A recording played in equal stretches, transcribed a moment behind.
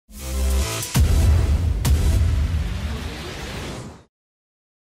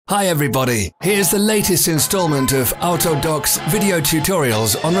Hi everybody, here's the latest installment of Autodoc's video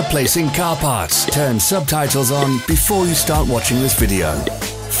tutorials on replacing car parts. Turn subtitles on before you start watching this video.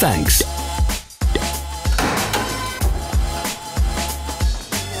 Thanks.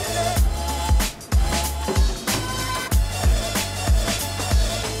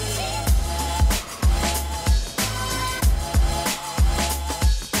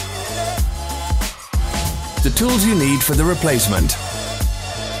 The tools you need for the replacement.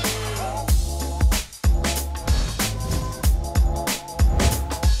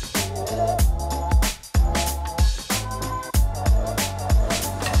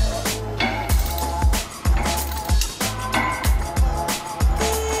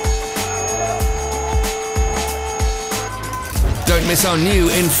 Don't miss our new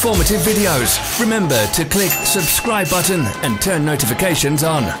informative videos. Remember to click subscribe button and turn notifications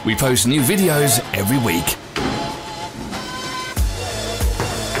on. We post new videos every week.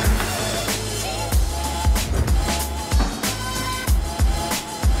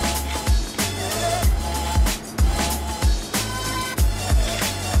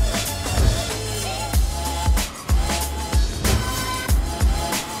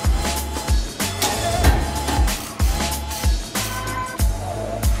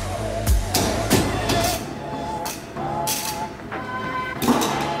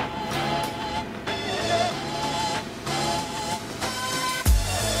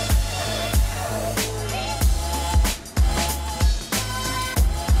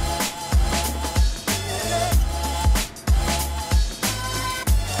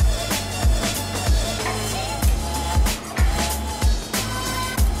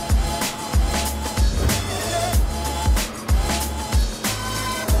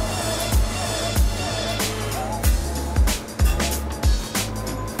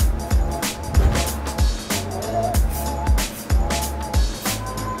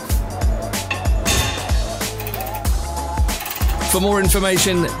 For more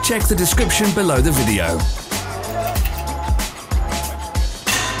information, check the description below the video.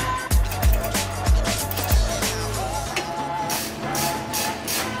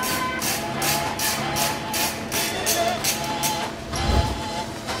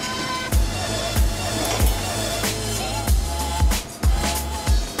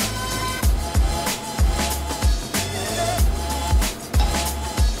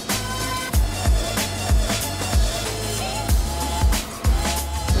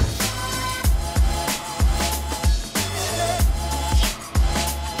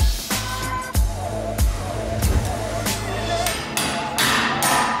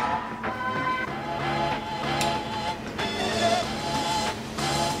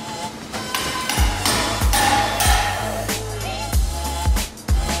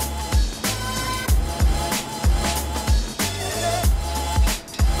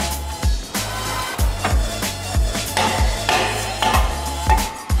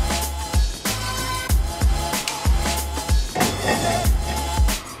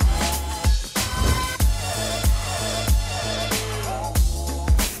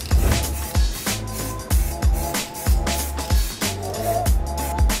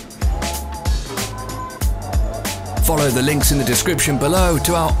 Follow the links in the description below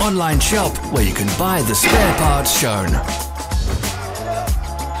to our online shop where you can buy the spare parts shown.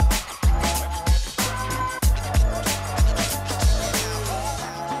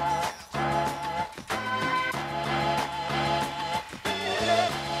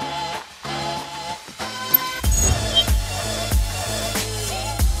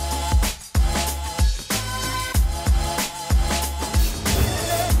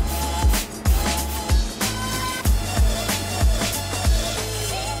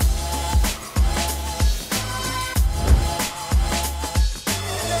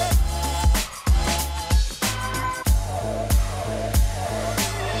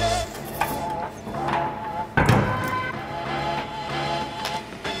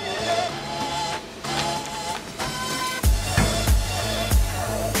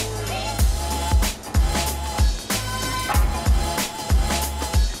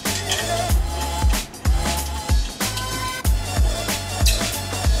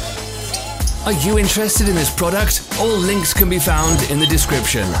 Are you interested in this product? All links can be found in the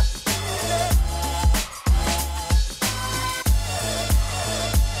description.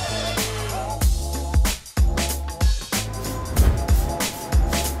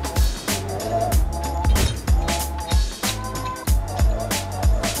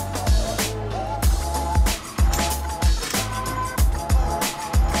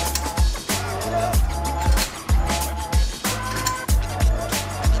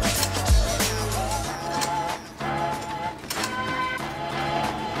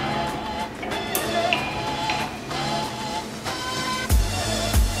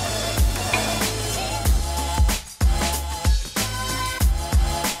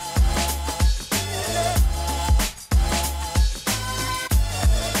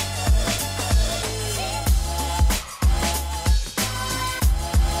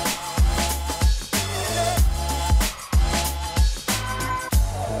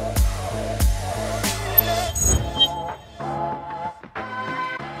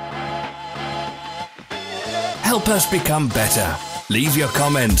 Help us become better. Leave your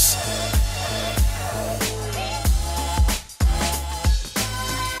comments.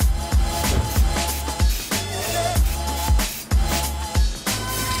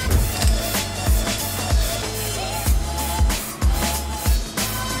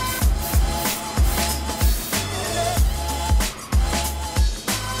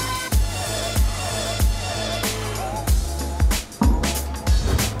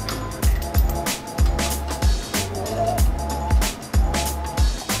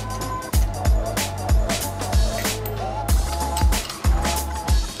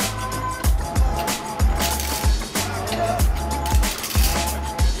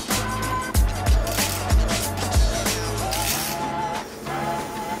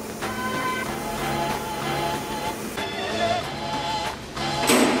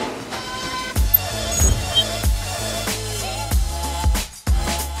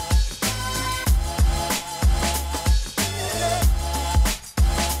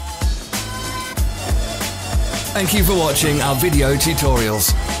 Thank you for watching our video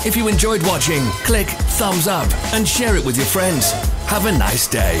tutorials. If you enjoyed watching, click thumbs up and share it with your friends. Have a nice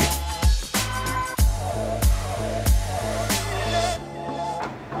day.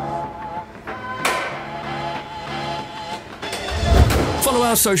 Follow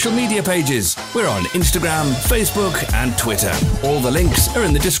our social media pages. We're on Instagram, Facebook and Twitter. All the links are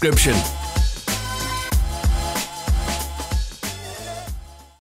in the description.